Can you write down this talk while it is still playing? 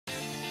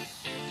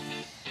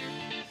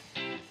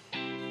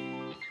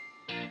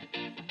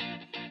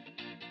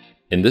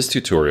In this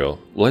tutorial,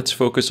 let's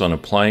focus on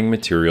applying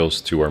materials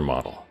to our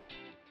model.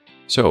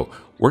 So,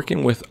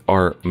 working with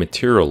our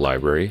material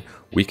library,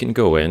 we can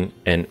go in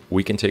and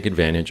we can take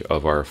advantage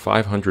of our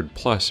 500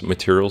 plus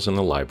materials in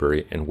the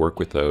library and work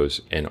with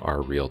those in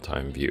our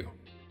real-time view.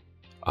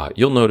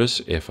 You'll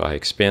notice if I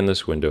expand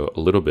this window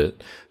a little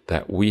bit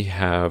that we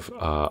have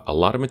a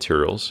lot of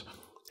materials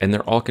and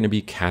they're all going to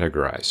be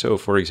categorized. So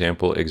for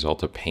example,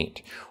 Axalta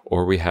paint,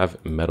 or we have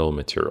metal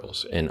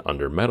materials, and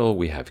under metal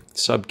we have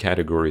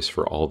subcategories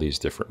for all these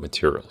different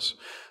materials.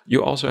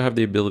 You also have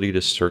the ability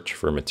to search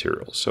for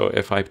materials. So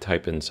if I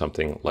type in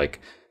something like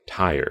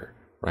tire,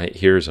 right,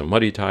 here's a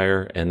muddy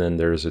tire, and then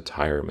there's a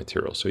tire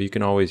material. So you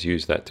can always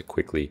use that to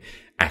quickly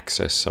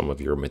access some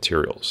of your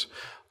materials.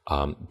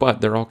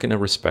 But they're all going to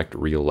respect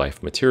real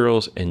life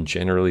materials, and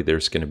generally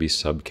there's going to be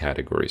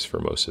subcategories for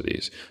most of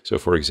these. So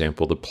for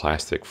example, the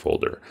plastic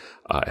folder,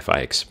 if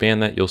I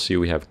expand that, you'll see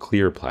we have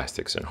clear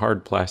plastics and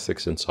hard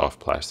plastics and soft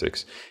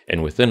plastics.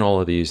 And within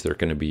all of these, there are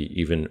going to be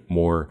even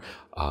more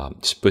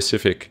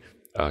specific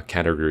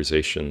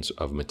categorizations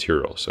of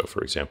materials. So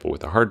for example, with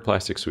the hard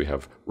plastics, we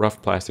have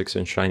rough plastics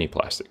and shiny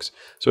plastics.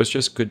 So it's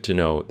just good to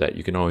know that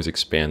you can always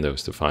expand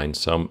those to find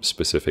some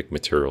specific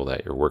material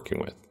that you're working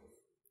with.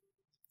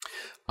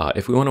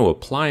 If we want to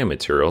apply a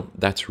material,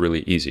 that's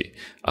really easy.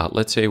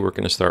 Let's say we're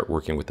going to start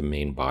working with the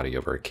main body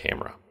of our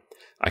camera.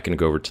 I can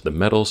go over to the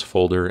metals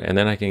folder, and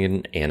then I can get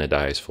an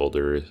anodized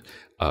folder,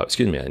 an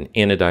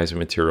anodized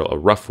material, a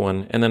rough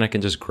one, and then I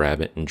can just grab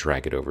it and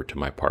drag it over to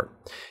my part.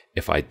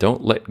 If I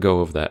don't let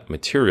go of that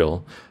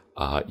material,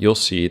 you'll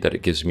see that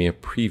it gives me a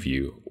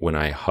preview when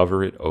I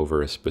hover it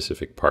over a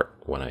specific part.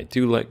 When I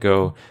do let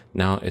go,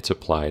 now it's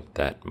applied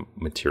that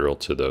material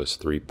to those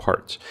three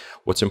parts.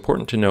 What's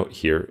important to note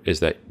here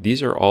is that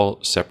these are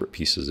all separate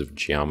pieces of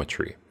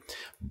geometry.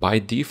 By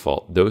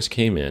default, those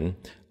came in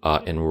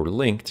and were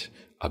linked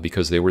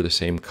because they were the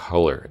same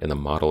color in the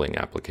modeling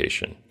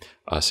application.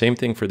 Same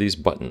thing for these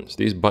buttons.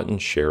 These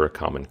buttons share a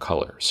common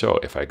color. So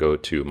if I go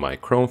to my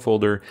Chrome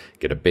folder,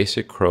 get a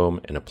basic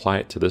Chrome and apply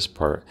it to this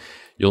part,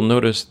 you'll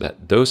notice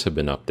that those have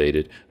been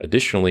updated.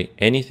 Additionally,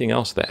 anything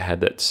else that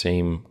had that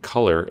same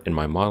color in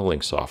my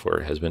modeling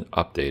software has been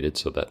updated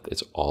so that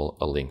it's all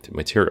a linked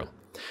material.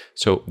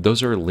 So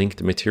those are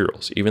linked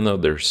materials. Even though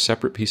they're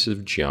separate pieces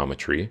of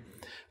geometry,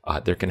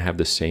 they can have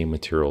the same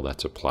material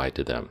that's applied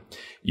to them.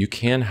 You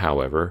can,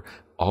 however,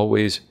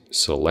 always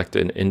select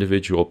an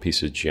individual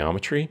piece of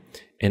geometry,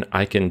 and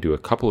I can do a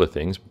couple of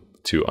things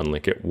to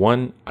unlink it.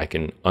 One, I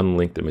can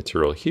unlink the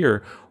material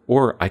here,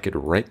 or I could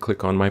right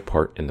click on my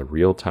part in the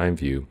real-time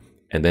view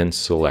and then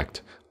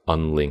select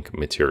unlink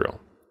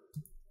material.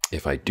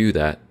 If I do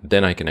that,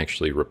 then I can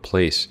actually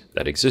replace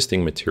that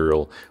existing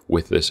material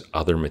with this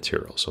other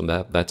material. So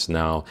that's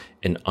now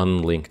an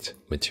unlinked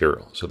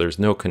material. So there's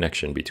no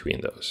connection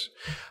between those.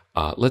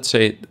 Let's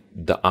say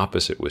the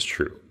opposite was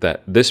true,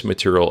 that this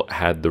material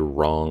had the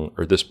wrong,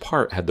 or this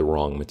part had the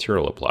wrong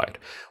material applied.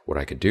 What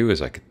I could do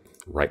is I could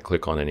right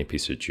click on any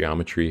piece of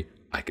geometry,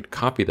 I could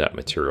copy that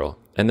material,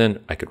 and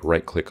then I could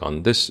right click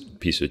on this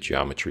piece of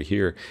geometry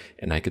here,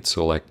 and I could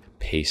select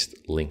paste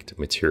linked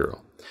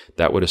material.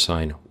 That would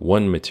assign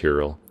one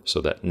material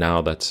so that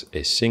now that's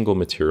a single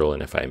material,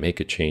 and if I make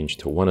a change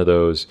to one of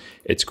those,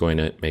 it's going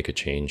to make a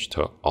change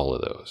to all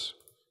of those.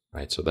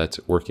 Right? So that's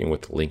working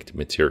with linked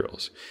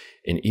materials.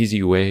 An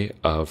easy way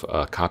of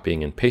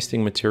copying and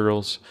pasting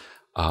materials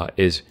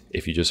is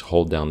if you just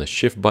hold down the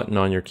Shift button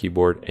on your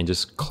keyboard and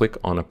just click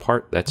on a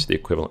part, that's the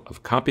equivalent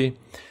of copy.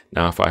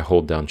 Now if I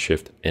hold down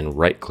Shift and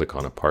right click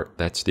on a part,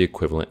 that's the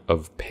equivalent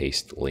of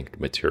paste linked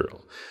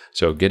material.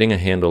 So getting a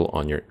handle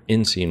on your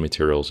in-scene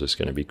materials is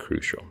going to be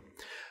crucial.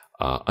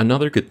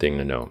 Another good thing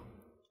to know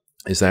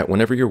is that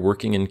whenever you're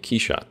working in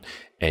KeyShot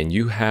and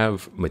you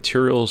have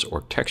materials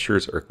or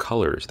textures or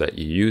colors that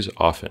you use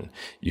often,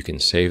 you can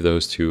save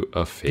those to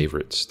a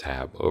favorites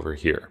tab over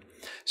here.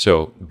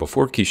 So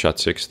before KeyShot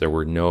 6, there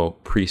were no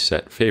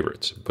preset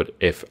favorites, but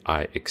if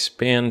I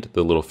expand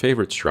the little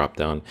favorites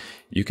dropdown,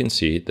 you can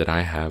see that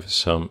I have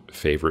some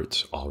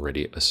favorites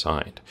already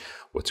assigned.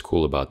 What's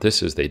cool about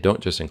this is they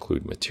don't just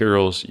include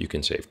materials. You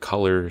can save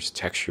colors,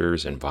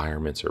 textures,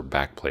 environments, or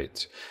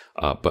backplates.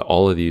 But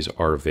all of these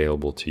are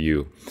available to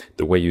you.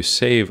 The way you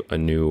save a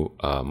new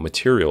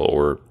material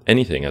or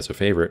anything as a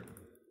favorite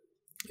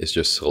is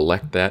just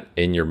select that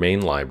in your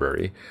main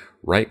library,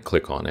 right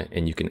click on it,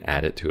 and you can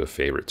add it to a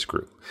favorites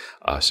group.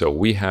 So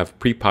we have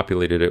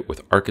pre-populated it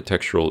with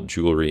architectural,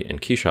 jewelry,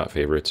 and KeyShot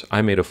favorites.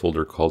 I made a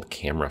folder called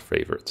camera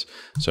favorites.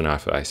 So now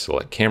if I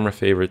select camera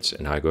favorites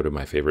and I go to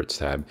my favorites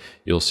tab,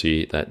 you'll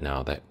see that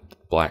now that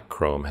black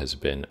chrome has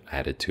been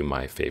added to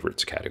my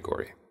favorites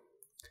category.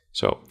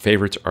 So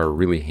favorites are a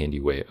really handy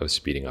way of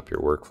speeding up your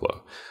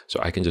workflow. So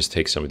I can just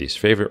take some of these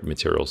favorite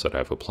materials that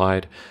I've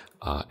applied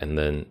and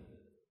then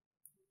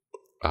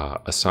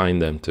assign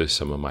them to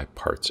some of my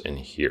parts in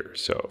here.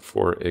 So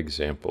for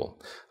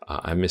example,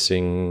 I'm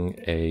missing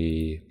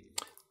a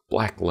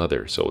black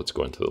leather. So let's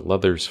go into the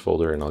leathers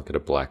folder and I'll get a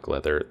black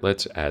leather.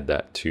 Let's add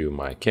that to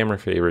my camera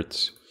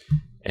favorites.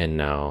 And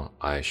now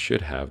I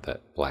should have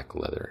that black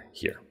leather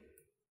here.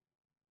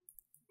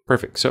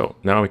 Perfect. So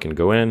now we can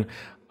go in.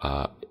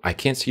 I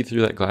can't see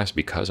through that glass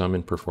because I'm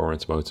in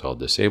performance mode, so I'll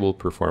disable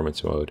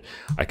performance mode.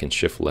 I can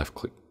shift left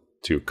click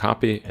to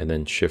copy and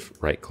then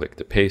shift right click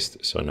to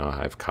paste. So now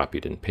I've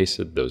copied and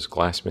pasted those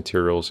glass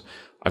materials.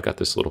 I've got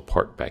this little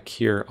part back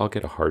here. I'll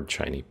get a hard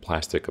shiny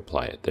plastic,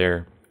 apply it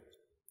there.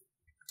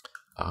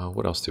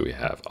 What else do we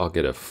have? I'll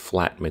get a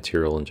flat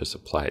material and just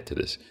apply it to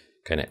this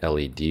kind of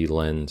LED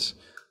lens.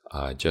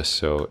 Just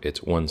so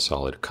it's one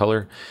solid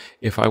color.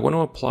 If I want to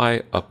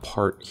apply a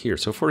part here,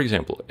 so for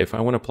example, if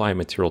I want to apply a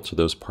material to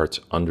those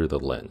parts under the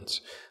lens,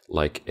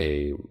 like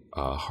a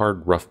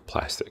hard rough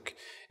plastic,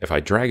 if I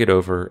drag it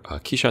over,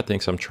 KeyShot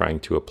thinks I'm trying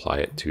to apply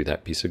it to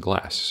that piece of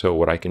glass. So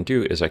what I can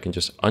do is I can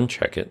just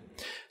uncheck it.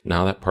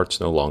 Now that part's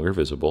no longer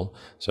visible.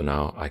 So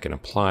now I can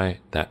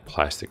apply that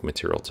plastic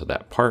material to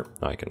that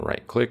part. Now I can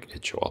right click,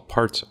 hit show all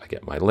parts. I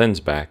get my lens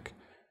back,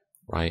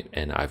 right?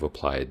 And I've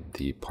applied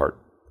the part,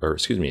 or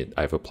excuse me,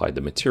 I've applied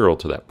the material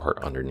to that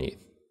part underneath.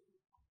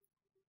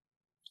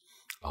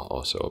 I'll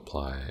also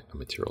apply a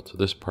material to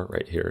this part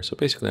right here. So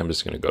basically I'm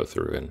just going to go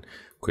through and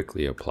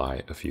quickly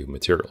apply a few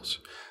materials.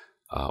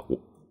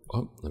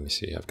 Let me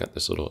see, I've got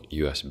this little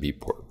USB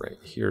port right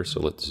here.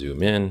 So let's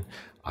zoom in.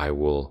 I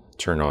will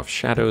turn off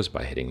shadows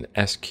by hitting the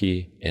S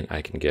key, and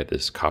I can get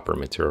this copper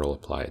material,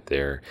 apply it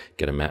there,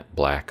 get a matte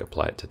black,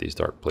 apply it to these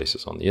dark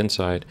places on the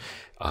inside.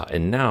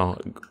 And now,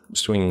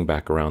 swinging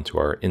back around to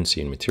our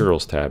In-Scene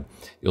Materials tab,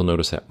 you'll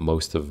notice that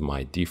most of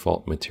my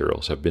default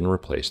materials have been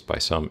replaced by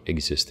some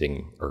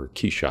existing or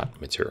KeyShot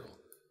material.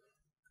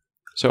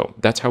 So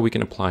that's how we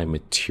can apply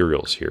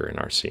materials here in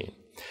our scene.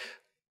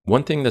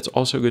 One thing that's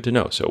also good to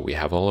know, so we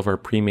have all of our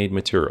pre-made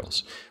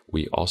materials.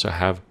 We also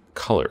have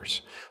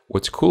colors.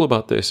 What's cool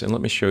about this, and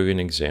let me show you an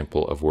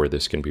example of where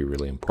this can be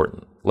really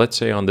important. Let's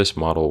say on this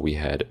model we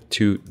had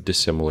two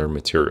dissimilar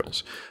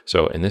materials.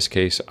 So in this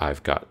case,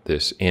 I've got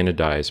this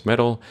anodized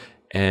metal,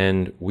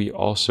 and we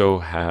also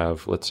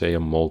have, let's say, a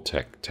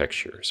Moldtec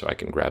texture. So I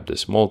can grab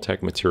this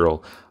Moldtec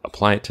material,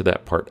 apply it to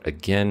that part.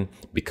 Again,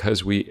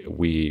 because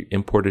we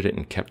imported it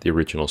and kept the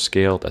original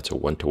scale, that's a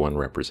 1-to-1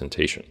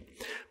 representation.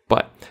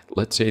 But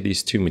let's say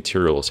these two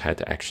materials had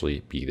to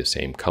actually be the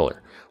same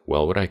color.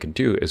 Well, what I could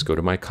do is go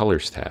to my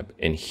colors tab,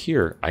 and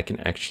here I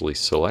can actually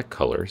select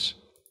colors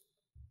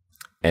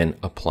and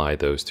apply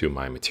those to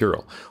my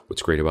material.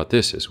 What's great about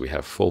this is we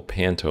have full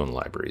Pantone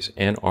libraries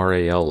and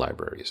RAL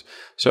libraries.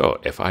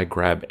 So if I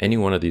grab any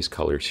one of these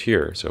colors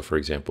here, so for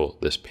example,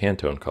 this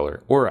Pantone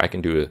color, or I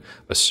can do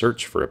a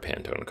search for a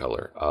Pantone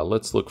color.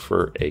 Let's look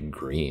for a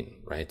green,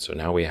 right? So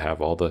now we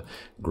have all the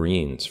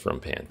greens from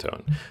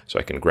Pantone. So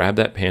I can grab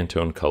that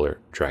Pantone color,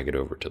 drag it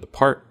over to the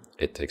part.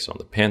 It takes on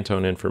the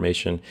Pantone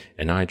information,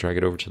 and now I drag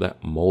it over to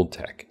that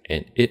Moldtec,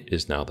 and it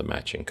is now the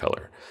matching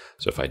color.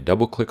 So if I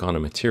double click on a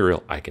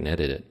material, I can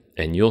edit it,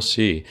 and you'll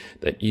see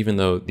that even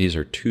though these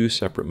are two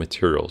separate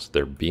materials,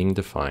 they're being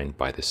defined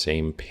by the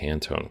same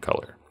Pantone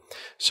color.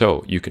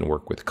 So you can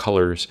work with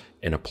colors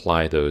and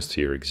apply those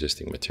to your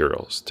existing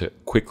materials to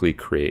quickly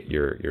create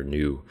your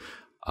new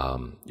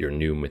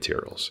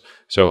materials.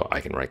 So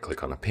I can right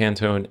click on a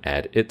Pantone,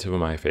 add it to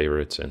my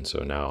favorites. And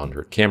so now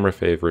under camera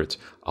favorites,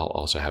 I'll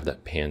also have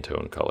that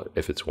Pantone color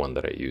if it's one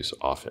that I use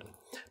often.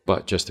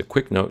 But just a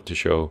quick note to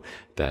show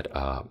that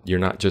you're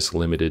not just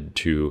limited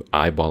to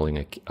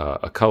eyeballing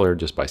a color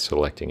just by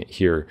selecting it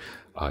here.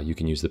 You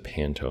can use the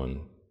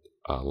Pantone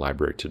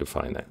library to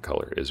define that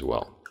color as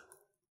well.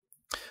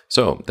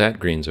 So that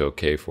green's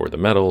okay for the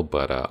metal,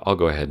 but I'll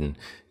go ahead and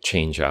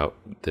change out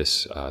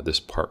this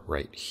part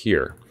right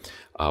here.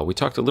 We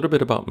talked a little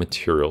bit about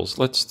materials.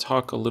 Let's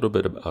talk a little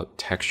bit about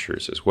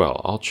textures as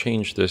well. I'll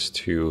change this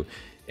to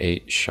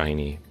a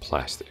shiny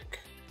plastic.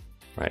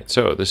 Right,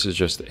 so this is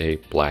just a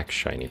black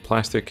shiny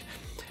plastic.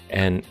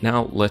 And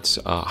now let's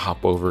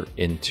hop over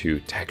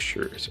into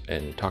textures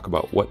and talk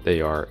about what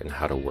they are and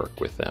how to work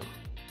with them.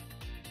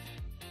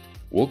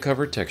 We'll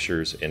cover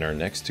textures in our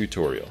next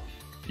tutorial.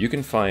 You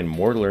can find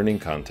more learning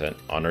content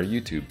on our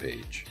YouTube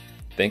page.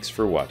 Thanks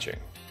for watching.